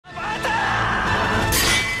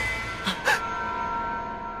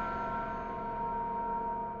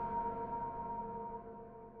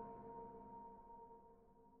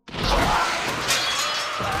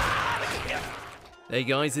Hey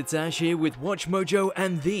guys, it's Ash here with WatchMojo,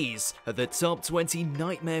 and these are the top 20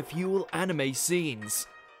 nightmare fuel anime scenes.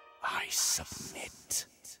 I submit.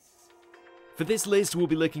 For this list, we'll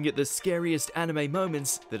be looking at the scariest anime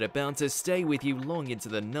moments that are bound to stay with you long into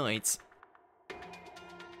the night.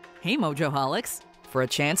 Hey Mojoholics! For a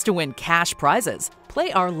chance to win cash prizes,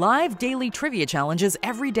 play our live daily trivia challenges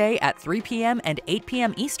every day at 3 p.m. and 8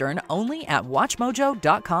 p.m. Eastern only at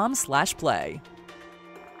WatchMojo.com/play.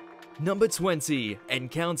 Number 20.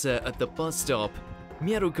 Encounter at the bus stop.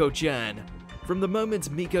 Miyaruko-chan. From the moment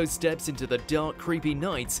Miko steps into the dark, creepy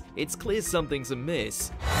night, it's clear something's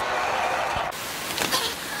amiss.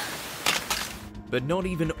 But not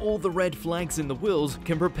even all the red flags in the world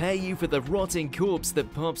can prepare you for the rotting corpse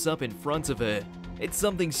that pops up in front of her. It's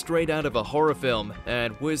something straight out of a horror film,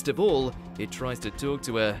 and worst of all, it tries to talk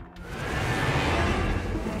to her.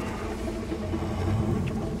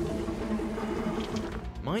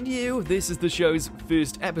 Mind you, this is the show's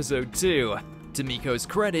first episode too. To Miko's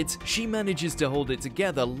credit, she manages to hold it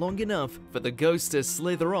together long enough for the ghost to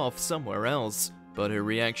slither off somewhere else. But her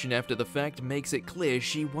reaction after the fact makes it clear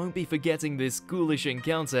she won't be forgetting this ghoulish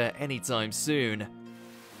encounter anytime soon.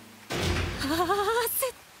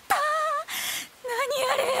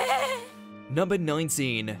 Number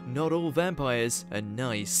 19. Not all vampires are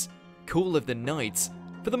nice. Call of the Night.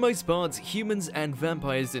 For the most part, humans and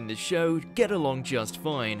vampires in the show get along just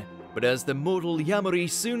fine. But as the mortal Yamori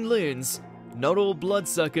soon learns, not all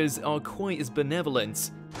bloodsuckers are quite as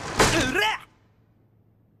benevolent.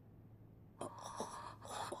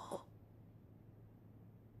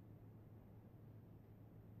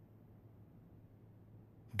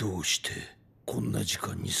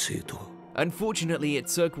 Unfortunately, it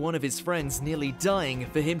took one of his friends nearly dying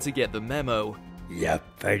for him to get the memo.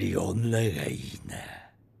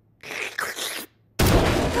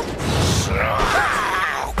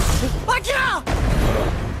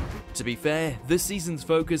 To be fair, this season's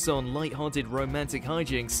focus on light-hearted romantic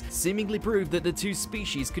hijinks seemingly proved that the two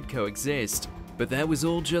species could coexist. But that was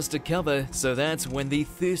all just a cover, so that when the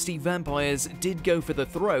thirsty vampires did go for the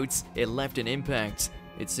throats, it left an impact.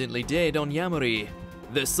 It certainly did on Yamori.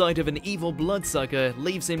 The sight of an evil bloodsucker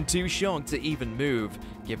leaves him too shocked to even move.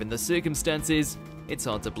 Given the circumstances, it's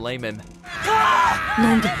hard to blame him.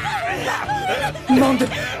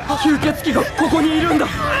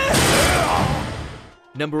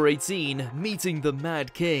 Number 18. Meeting the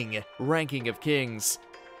Mad King. Ranking of Kings.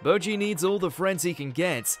 Boji needs all the friends he can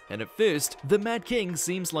get, and at first, the Mad King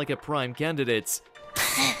seems like a prime candidate.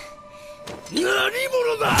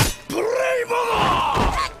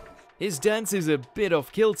 His dance is a bit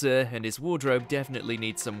off kilter, and his wardrobe definitely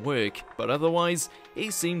needs some work, but otherwise,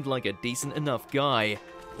 he seemed like a decent enough guy.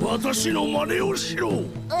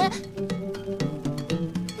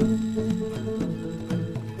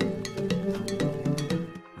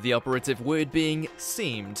 The operative word being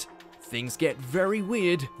seemed. Things get very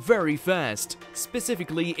weird very fast,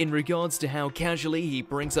 specifically in regards to how casually he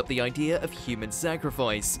brings up the idea of human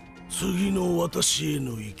sacrifice.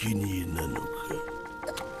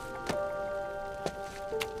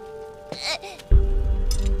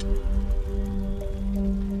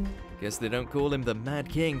 Guess they don't call him the Mad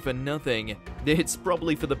King for nothing. It's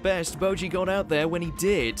probably for the best Boji got out there when he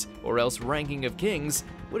did, or else Ranking of Kings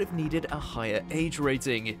would have needed a higher age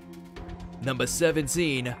rating. Number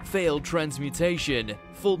 17. Failed Transmutation.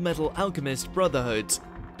 Fullmetal Alchemist Brotherhood.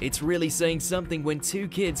 It's really saying something when two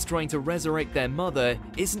kids trying to resurrect their mother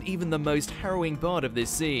isn't even the most harrowing part of this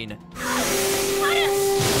scene.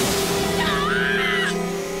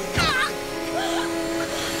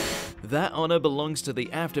 That honor belongs to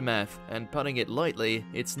the aftermath, and putting it lightly,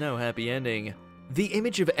 it's no happy ending. The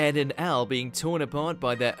image of Ed and Al being torn apart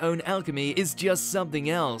by their own alchemy is just something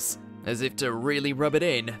else. As if to really rub it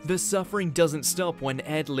in, the suffering doesn't stop when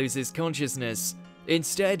Ed loses consciousness.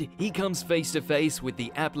 Instead, he comes face to face with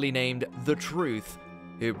the aptly named The Truth,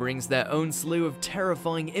 who brings their own slew of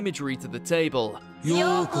terrifying imagery to the table.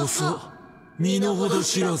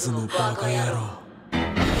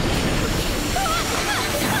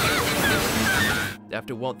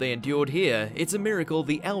 After what they endured here, it's a miracle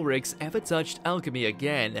the Elrics ever touched alchemy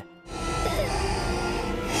again.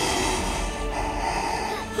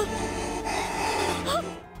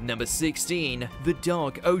 Number 16. The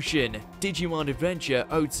Dark Ocean. Digimon Adventure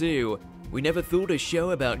 02. We never thought a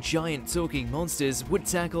show about giant talking monsters would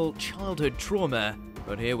tackle childhood trauma,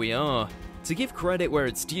 but here we are. To give credit where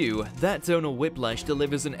it's due, that tonal whiplash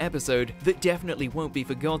delivers an episode that definitely won't be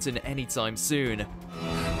forgotten anytime soon.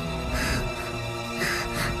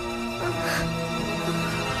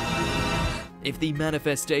 If the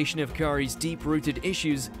manifestation of Kari's deep-rooted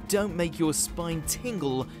issues don't make your spine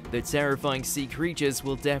tingle, the terrifying sea creatures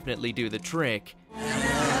will definitely do the trick.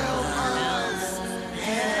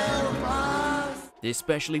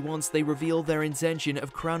 Especially once they reveal their intention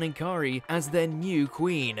of crowning Kari as their new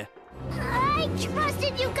queen. I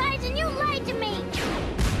trusted you guys and you lied to me!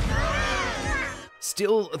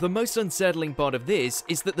 Still, the most unsettling part of this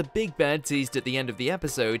is that the big bad teased at the end of the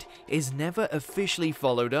episode is never officially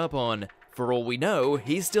followed up on. For all we know,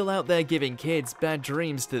 he's still out there giving kids bad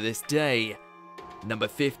dreams to this day. Number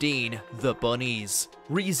 15. The Bunnies.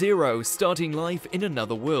 ReZero starting life in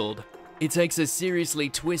another world. It takes a seriously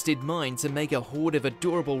twisted mind to make a horde of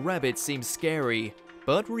adorable rabbits seem scary,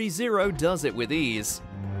 but ReZero does it with ease.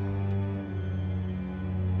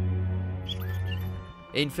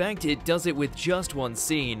 In fact, it does it with just one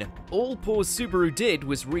scene. All poor Subaru did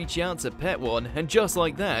was reach out to pet one, and just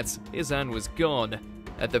like that, his hand was gone.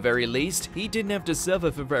 At the very least, he didn't have to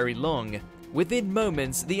suffer for very long. Within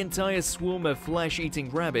moments, the entire swarm of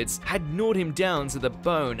flesh-eating rabbits had gnawed him down to the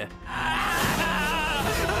bone.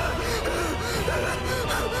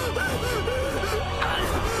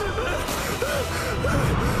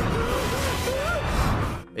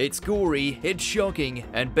 It's gory, it's shocking,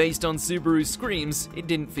 and based on Subaru's screams, it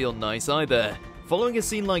didn't feel nice either. Following a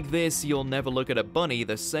scene like this, you'll never look at a bunny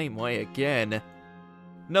the same way again.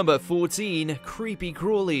 Number 14. Creepy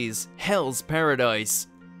Crawlies. Hell's Paradise.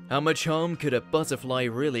 How much harm could a butterfly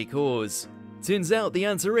really cause? Turns out the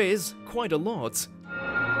answer is quite a lot.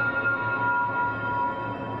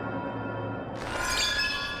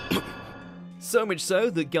 So much so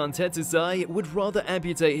that Gun Tetsuzai would rather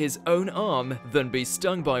amputate his own arm than be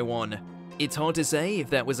stung by one. It's hard to say if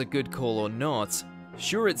that was a good call or not.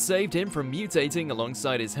 Sure, it saved him from mutating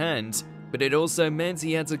alongside his hand, but it also meant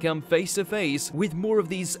he had to come face to face with more of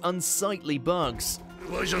these unsightly bugs.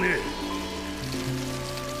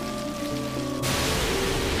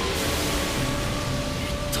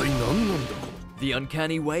 The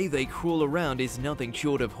uncanny way they crawl around is nothing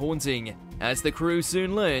short of haunting. As the crew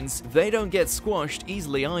soon learns, they don't get squashed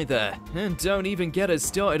easily either, and don't even get us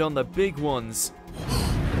started on the big ones.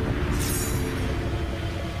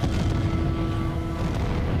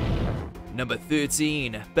 Number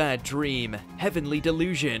 13. Bad Dream. Heavenly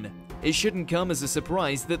Delusion. It shouldn't come as a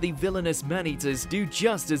surprise that the villainous man-eaters do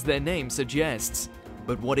just as their name suggests.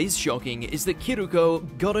 But what is shocking is that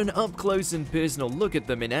Kiruko got an up-close and personal look at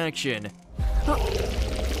them in action.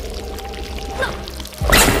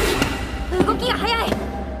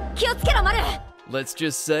 Let's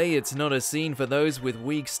just say it's not a scene for those with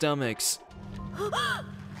weak stomachs.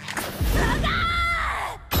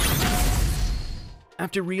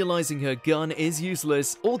 After realizing her gun is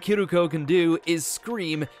useless, all Kiruko can do is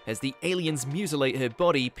scream as the aliens mutilate her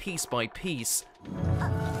body piece by piece.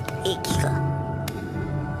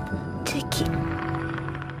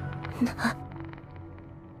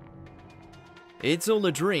 It's all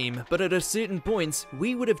a dream, but at a certain point,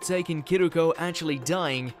 we would have taken Kiruko actually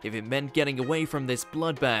dying if it meant getting away from this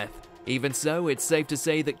bloodbath. Even so, it's safe to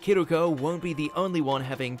say that Kiruko won't be the only one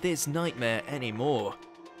having this nightmare anymore.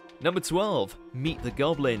 Number 12. Meet the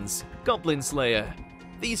Goblins. Goblin Slayer.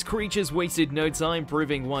 These creatures wasted no time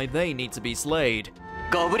proving why they need to be slayed.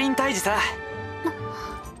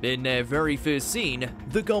 In their very first scene,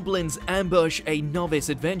 the goblins ambush a novice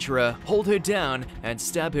adventurer, hold her down, and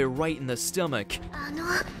stab her right in the stomach.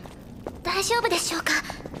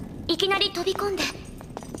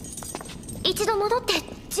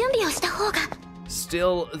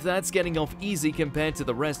 Still, that's getting off easy compared to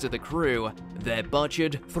the rest of the crew. They're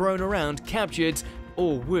butchered, thrown around, captured,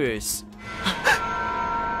 or worse.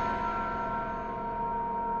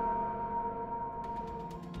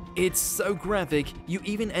 It's so graphic, you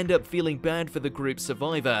even end up feeling bad for the group's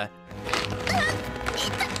survivor.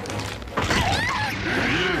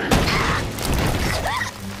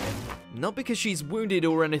 Not because she's wounded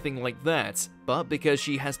or anything like that, but because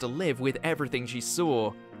she has to live with everything she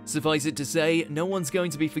saw. Suffice it to say, no one's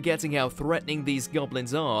going to be forgetting how threatening these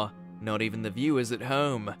goblins are, not even the viewers at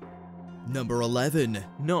home. Number 11.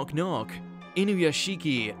 Knock Knock.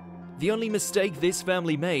 Inuyashiki. The only mistake this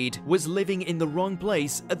family made was living in the wrong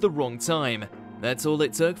place at the wrong time. That's all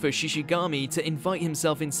it took for Shishigami to invite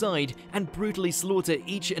himself inside and brutally slaughter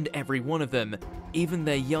each and every one of them, even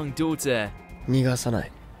their young daughter.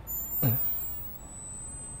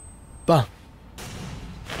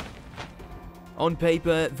 On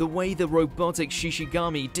paper, the way the robotic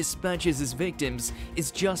Shishigami dispatches his victims is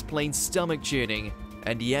just plain stomach-churning.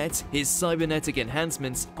 And yet, his cybernetic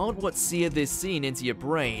enhancements aren't what sear this scene into your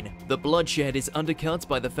brain. The bloodshed is undercut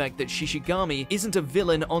by the fact that Shishigami isn't a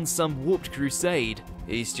villain on some warped crusade.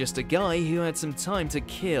 He's just a guy who had some time to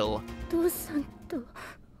kill. 父さんと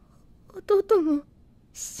弟も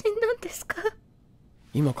死んだんですか？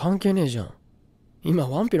今関係ねえじゃん。今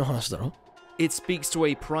ワンピの話だろ。 It speaks to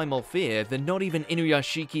a primal fear that not even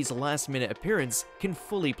Inuyashiki's last-minute appearance can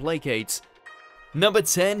fully placate. Number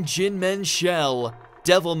 10, Jinmen's Shell.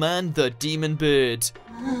 Devilman the Demon Bird.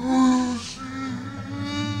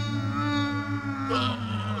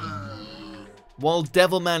 While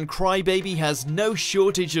Devilman Crybaby has no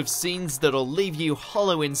shortage of scenes that'll leave you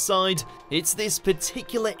hollow inside, it's this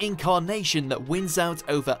particular incarnation that wins out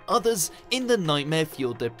over others in the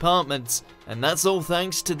nightmare-fueled department. And that's all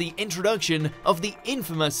thanks to the introduction of the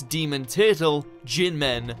infamous demon turtle,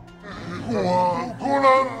 Jinmen.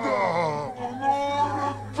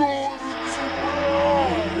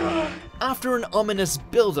 After an ominous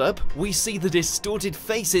build-up, we see the distorted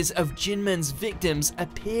faces of Jinmen's victims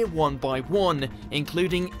appear one by one,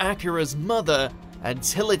 including Akira's mother,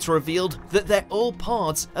 until it's revealed that they're all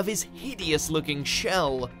part of his hideous-looking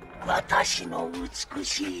shell.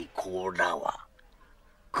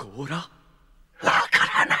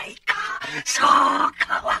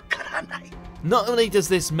 Not only does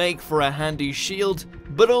this make for a handy shield,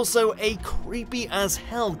 but also a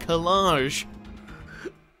creepy-as-hell collage.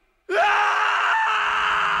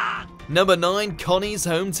 Number 9, Connie's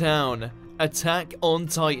hometown. Attack on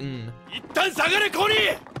Titan.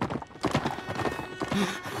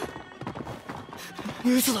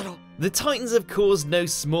 The Titans have caused no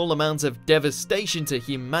small amount of devastation to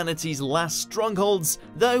humanity's last strongholds,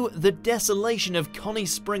 though the desolation of Connie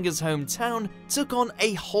Springer's hometown took on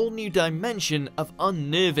a whole new dimension of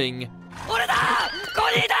unnerving.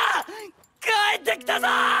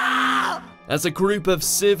 As a group of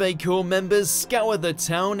Survey Corps members scour the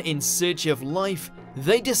town in search of life,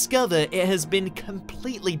 they discover it has been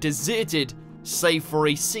completely deserted, save for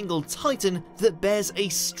a single Titan that bears a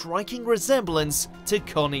striking resemblance to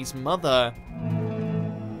Connie's mother.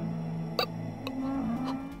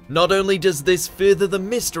 Not only does this further the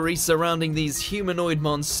mystery surrounding these humanoid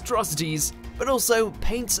monstrosities, but also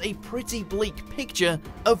paints a pretty bleak picture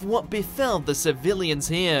of what befell the civilians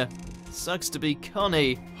here. Sucks to be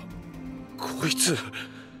Connie.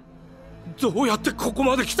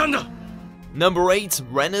 Number 8,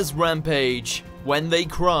 Renna's Rampage. When They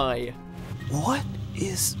Cry. What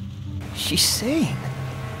is she saying?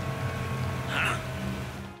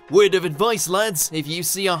 Word of advice, lads, if you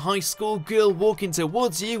see a high school girl walking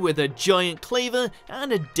towards you with a giant cleaver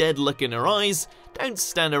and a dead look in her eyes, don't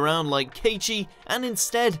stand around like Keiichi and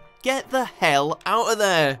instead get the hell out of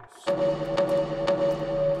there.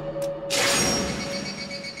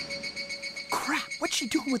 Crap, what's she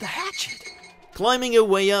doing with a hatchet? Climbing her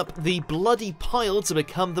way up the bloody pile to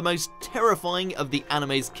become the most terrifying of the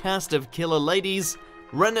anime's cast of killer ladies,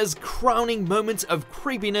 Renna's crowning moment of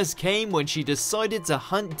creepiness came when she decided to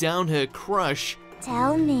hunt down her crush.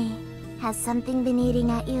 Tell me, has something been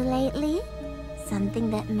eating at you lately? Something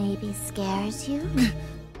that maybe scares you?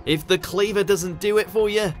 If the cleaver doesn't do it for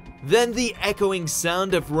you, then the echoing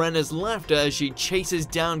sound of Renna's laughter as she chases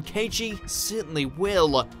down Keiichi certainly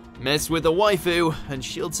will. Mess with a waifu, and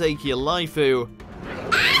she'll take your laifu.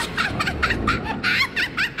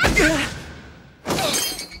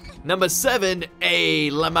 Number 7,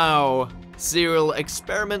 A. Lamau. Serial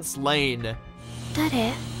Experiments Lane.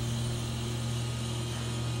 誰?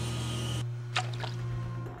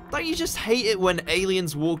 Don't you just hate it when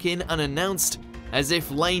aliens walk in unannounced? As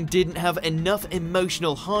if Lane didn't have enough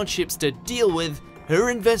emotional hardships to deal with,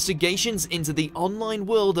 her investigations into the online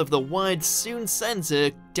world of the Wired soon sent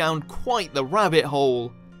her down quite the rabbit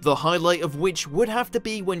hole. The highlight of which would have to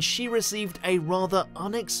be when she received a rather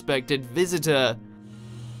unexpected visitor.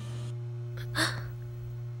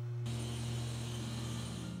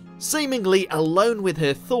 Seemingly alone with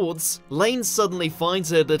her thoughts, Lane suddenly finds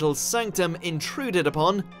her little sanctum intruded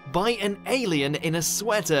upon by an alien in a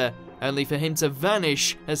sweater, only for him to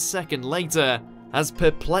vanish a second later. As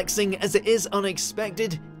perplexing as it is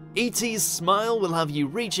unexpected, E.T.'s smile will have you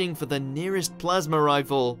reaching for the nearest plasma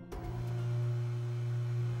rifle.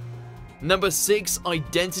 Number 6,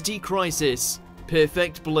 Identity Crisis.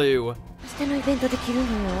 Perfect Blue. 明日のイベントで着るのよ。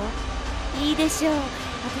いいでしょう。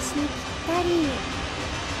私にぴったり。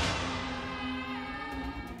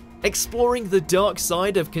Exploring the dark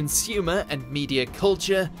side of consumer and media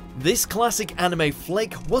culture, this classic anime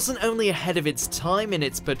flick wasn't only ahead of its time in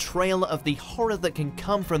its portrayal of the horror that can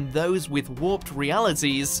come from those with warped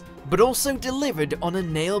realities, but also delivered on a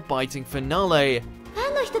nail-biting finale. フ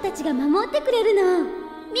ァンのの人たちが守ってくれるの。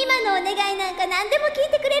ミマのお願いなんか何でも聞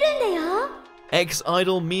いてくれるんだよ。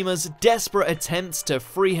Ex-idol Mima's desperate attempts to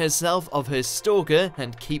free herself of her stalker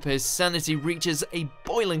and keep her sanity reaches a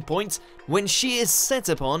boiling point when she is set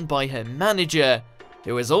upon by her manager,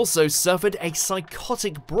 who has also suffered a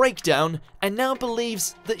psychotic breakdown and now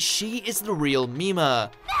believes that she is the real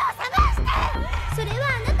Mima. それは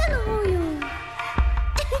あなたの方よ。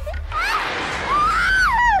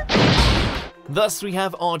Thus we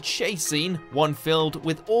have our chase scene, one filled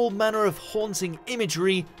with all manner of haunting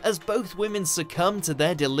imagery as both women succumb to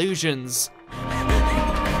their delusions.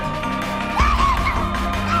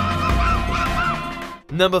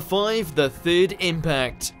 Number 5, the third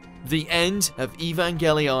impact. The end of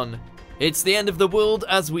Evangelion. It's the end of the world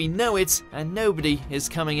as we know it, and nobody is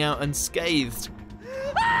coming out unscathed.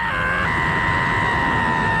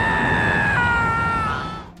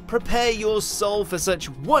 Prepare your soul for such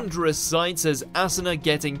wondrous sights as Asuna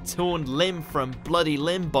getting torn limb from bloody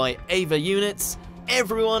limb by Ava units,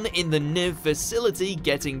 everyone in the Niv facility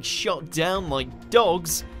getting shot down like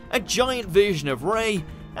dogs, a giant version of Rei,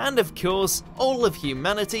 and of course, all of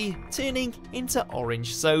humanity turning into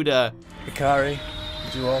orange soda. Hikari,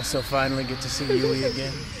 did you also finally get to see Yui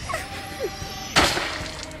again?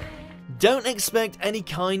 Don't expect any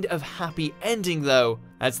kind of happy ending though,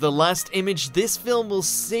 as the last image this film will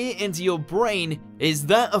sear into your brain is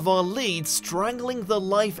that of our lead strangling the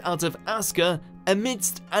life out of Asuka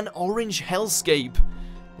amidst an orange hellscape.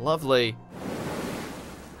 Lovely.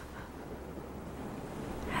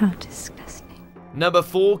 How disgusting. Number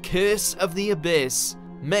 4, Curse of the Abyss.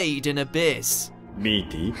 Made in Abyss. ミ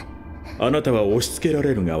ーティ、あなたは押し付けら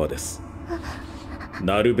れる側です。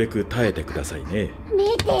なるべく耐えてくださいね。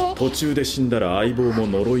途中で死んだら相棒も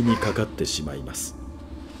呪いにかかってしまいます。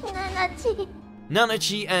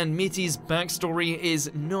Nanachi and Miti's backstory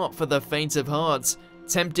is not for the faint of heart.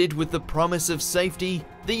 Tempted with the promise of safety,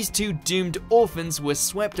 these two doomed orphans were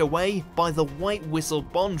swept away by the White Whistle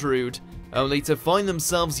Bondrude, only to find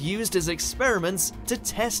themselves used as experiments to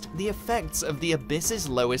test the effects of the Abyss's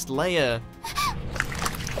lowest layer.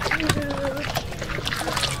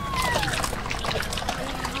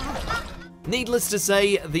 Needless to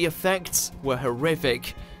say, the effects were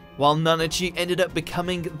horrific. While Nanachi ended up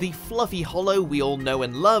becoming the fluffy hollow we all know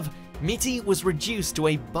and love, Miti was reduced to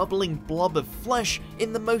a bubbling blob of flesh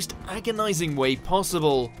in the most agonizing way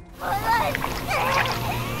possible.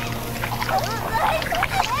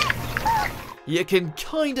 You can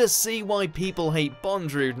kinda see why people hate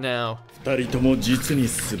Bondrude now. 二人とも実に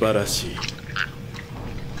素晴らしい。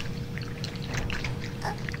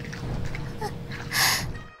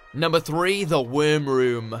Number 3, The Worm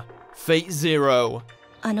Room. Fate Zero.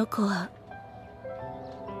 あの子は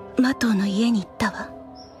マトの家に行ったわ。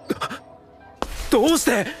どうし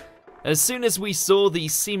て? As soon as we saw the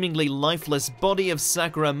seemingly lifeless body of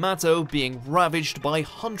Sakura Mato being ravaged by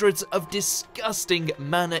hundreds of disgusting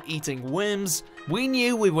mana-eating worms, we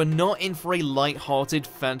knew we were not in for a light-hearted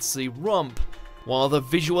fantasy romp. While the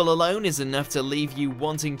visual alone is enough to leave you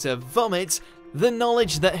wanting to vomit, the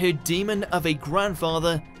knowledge that her demon of a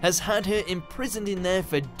grandfather has had her imprisoned in there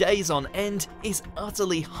for days on end is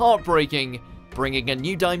utterly heartbreaking, bringing a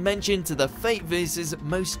new dimension to the Fateverse's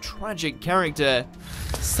most tragic character.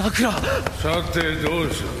 Sakura!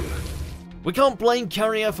 We can't blame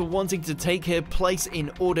Karia for wanting to take her place in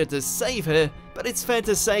order to save her, but it's fair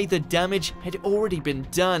to say the damage had already been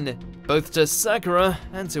done, both to Sakura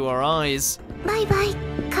and to our eyes. Bye bye,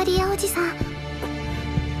 Karia-oji-san.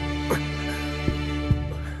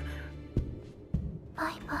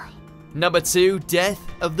 Bye bye. Number 2, Death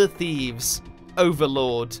of the Thieves.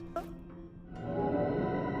 Overlord.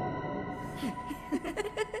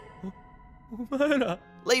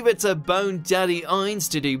 Leave it to Bone Daddy Ainz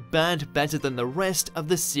to do bad better than the rest of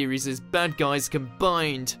the series' bad guys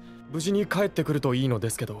combined. 無事に帰ってくるといいので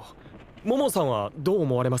すけど、モモさんはどう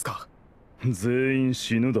思われますか? 全員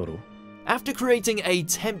死ぬだろ。 After creating a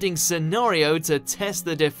tempting scenario to test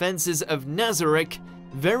the defenses of Nazarick,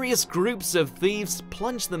 various groups of thieves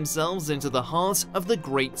plunge themselves into the heart of the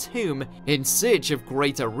Great Tomb in search of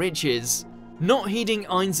greater riches. Not heeding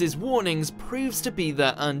Ainz's warnings proves to be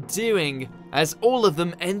their undoing, as all of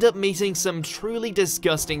them end up meeting some truly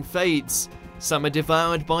disgusting fates. Some are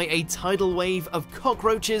devoured by a tidal wave of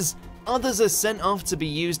cockroaches, others are sent off to be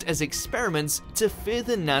used as experiments to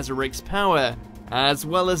further Nazarick's power, as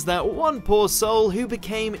well as that one poor soul who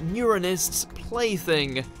became Neuronist's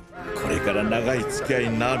plaything. これから長い付き合い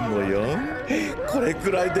になるのよ。これ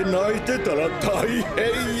くらいで泣いてたら大変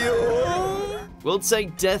よ。 We'll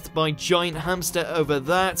take death by giant hamster over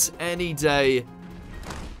that any day.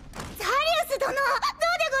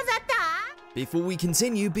 Before we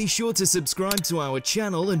continue, be sure to subscribe to our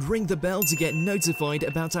channel and ring the bell to get notified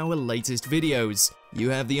about our latest videos. You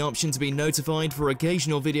have the option to be notified for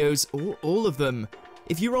occasional videos or all of them.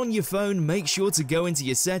 If you're on your phone, make sure to go into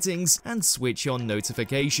your settings and switch on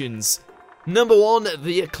notifications. Number 1,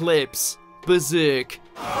 The Eclipse. Berserk.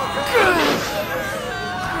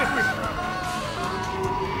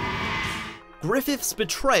 Griffith's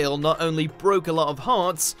betrayal not only broke a lot of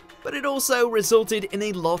hearts, but it also resulted in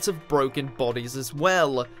a lot of broken bodies as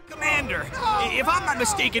well. Commander, if I'm not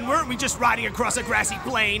mistaken, weren't we just riding across a grassy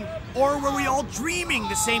plain? Or were we all dreaming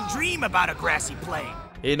the same dream about a grassy plain?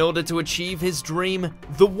 In order to achieve his dream,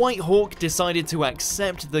 the White Hawk decided to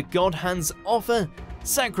accept the God Hand's offer,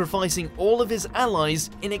 sacrificing all of his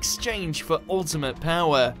allies in exchange for ultimate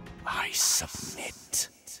power. I submit.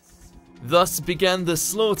 Thus began the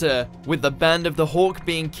slaughter, with the band of the Hawk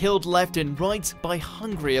being killed left and right by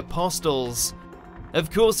hungry apostles.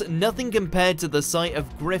 Of course, nothing compared to the sight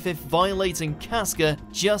of Griffith violating Casca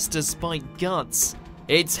just to spite guts.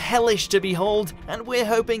 It's hellish to behold, and we're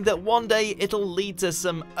hoping that one day it'll lead to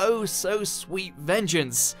some oh-so-sweet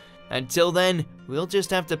vengeance. Until then, we'll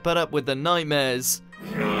just have to put up with the nightmares.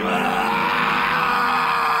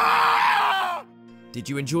 Did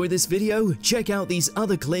you enjoy this video? Check out these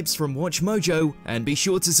other clips from WatchMojo, and be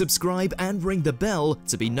sure to subscribe and ring the bell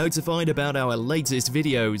to be notified about our latest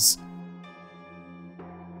videos.